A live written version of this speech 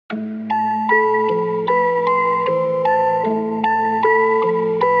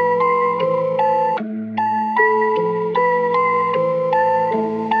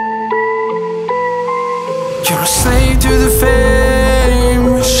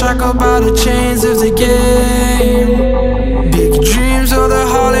shackled by the chains of the game. Big dreams of the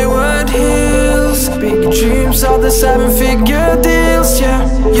Hollywood hills, big dreams of the 7-figure deals. Yeah,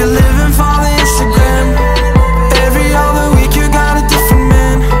 you're living for the Instagram. Every other week you got a different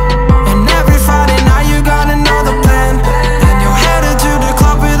man, and every Friday night you got another plan. And you're headed to the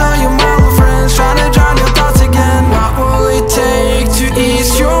club with all your model friends, trying to drown your thoughts again. What will it take to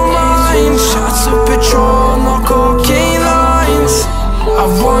ease your mind? Shots of Patron or cocaine lines.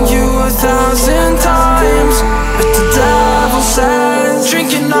 I've warned you 1,000 times, but the devil says,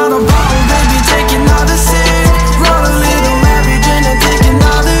 drink another bottle, baby, take another sip. Roll a little Mary Jane and take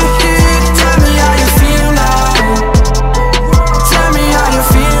another hit. Tell me how you feel now. Tell me how you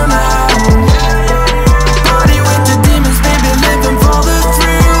feel now. Party with the demons, baby, living for the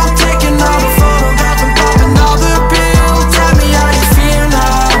thrill. Take another photograph and pop another pill. Tell me how you feel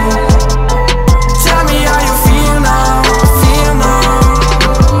now. Tell me how you feel now. Feel now.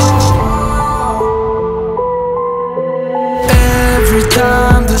 Every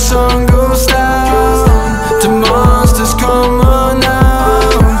time the sun goes down, the monsters come around.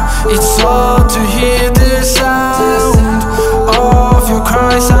 It's hard to hear the sound of your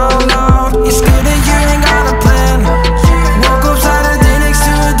cries out loud. It's good that you ain't got a plan. Woke up Saturday next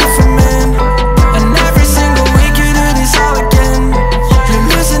to a different man, and every single week you do this all again.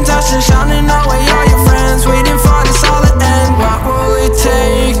 You're losing touch and shouting away all your friends, waiting for this all to end. What will it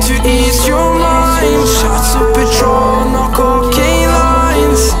take to ease your